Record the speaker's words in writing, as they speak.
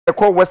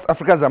call West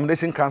African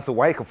Examination Council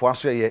WAEC for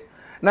us here.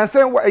 Now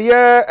say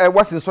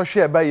what's in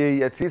social by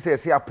ye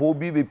say apo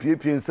bi be pie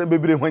nsem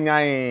bebre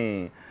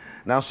hwanyan.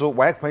 Now so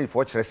WAEC point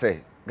for chere say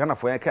Ghana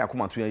for yan kan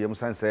akoma to yam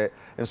san say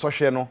in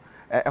social no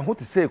ho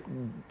to say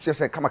just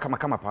say kama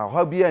pa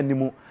how bi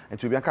animu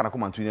enti obi an kan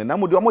akoma to yan na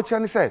mo de omo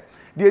chere say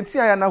de enti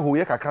aya na ho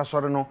ye kakra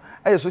sore no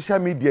aye social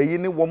media yi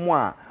ni wo mo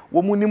a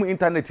wo mu nim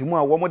internet mu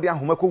a wo mo de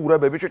ahoma ko wura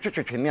ba bi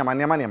twetwetwe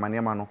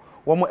nema no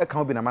wo mo eka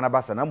obi na mana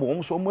basa na mo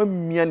wo so mo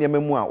amia nema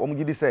mu a wo mo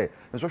gidi say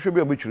social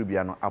bi o betwiri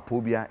bia no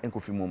apo bia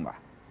enkofi mu mba.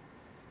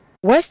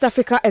 West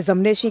Africa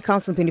Examination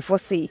Council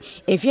 24C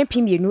enfien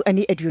pimienu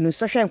ani aduonu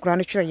social nkura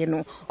no twere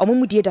no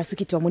omumudie da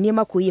sukito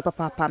omoniema koyi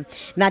papa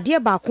na de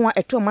ba ko a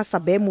eto masa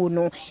ba mu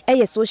no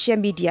eye social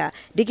media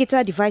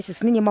digital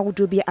devices ni nyema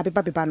wodo bi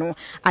abeba no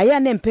aya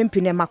na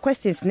mpempine ma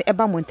questions ne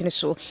eba montene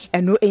so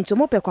eno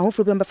entomo pe kwa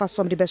hofro bi mbefa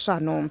som de beso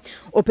ano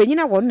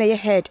opanyina won na ye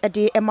head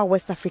ede ema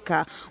West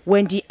Africa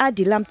Wendy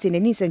Adilamte na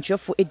ni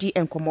sentuofo edi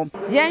enkomo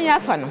yen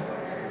yafa no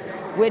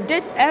we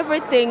did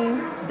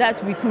everything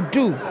that we could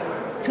do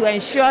to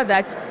ensure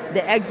that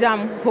the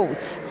exam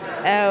holds.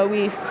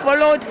 We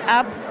followed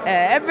up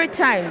every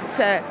time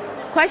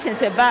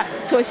questions about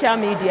social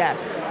media.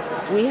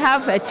 We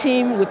have a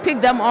team, we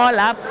pick them all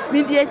up,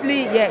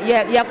 immediately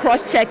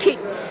cross-check it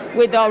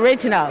with the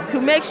original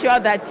to make sure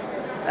that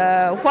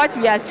what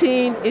we are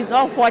seeing is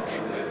not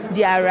what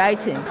they are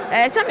writing.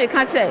 Some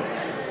can say,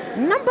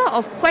 number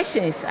of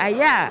questions,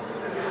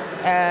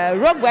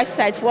 rogue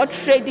websites for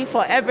trading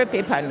for every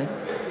paper,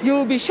 you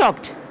will be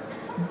shocked.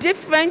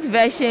 Different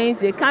versions,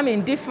 they come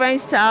in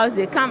different styles,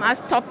 they come as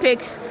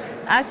topics,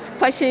 as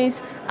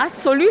questions, as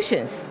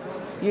solutions,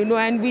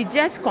 and we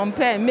just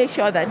compare and make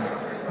sure that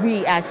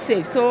we are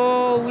safe.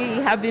 So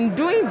we have been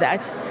doing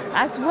that,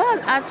 as well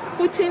as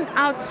putting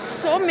out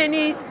so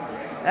many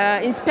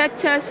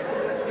inspectors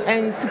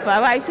and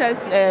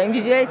supervisors,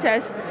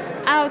 invigilators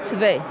out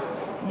there.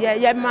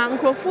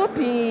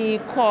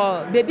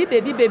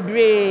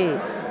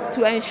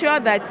 To ensure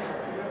that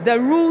the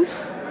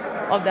rules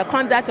of the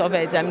conduct of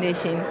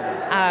examination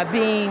are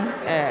being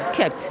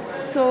kept.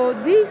 So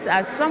these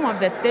are some of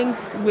the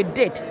things we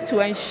did to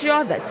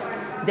ensure that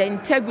the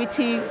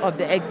integrity of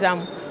the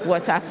exam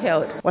was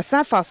upheld.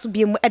 Wasafa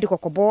subiemu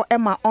edikokobo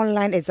ema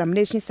online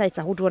examination sites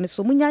ahodo ne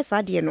so munya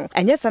saade no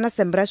enye sana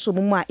sembra so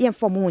mu a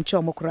yemfo mu nche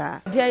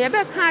omokura. They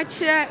be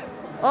catch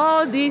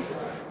all these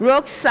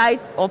rogue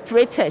site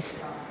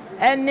operators,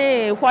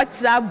 any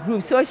WhatsApp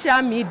group,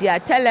 social media,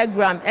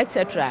 Telegram,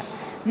 etc.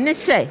 Ne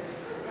say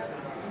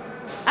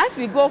as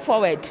we go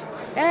forward,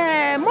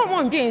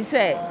 Momon Jane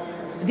say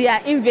they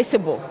are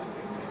invisible.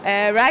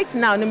 Right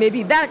now,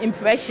 maybe that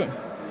impression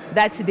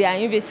that they are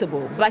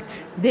invisible,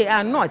 but they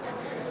are not.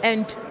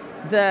 And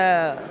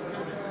the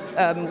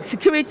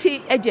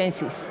security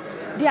agencies,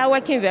 they are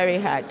working very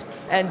hard.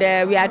 And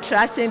we are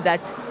trusting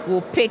that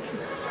we'll pick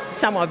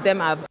some of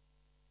them up.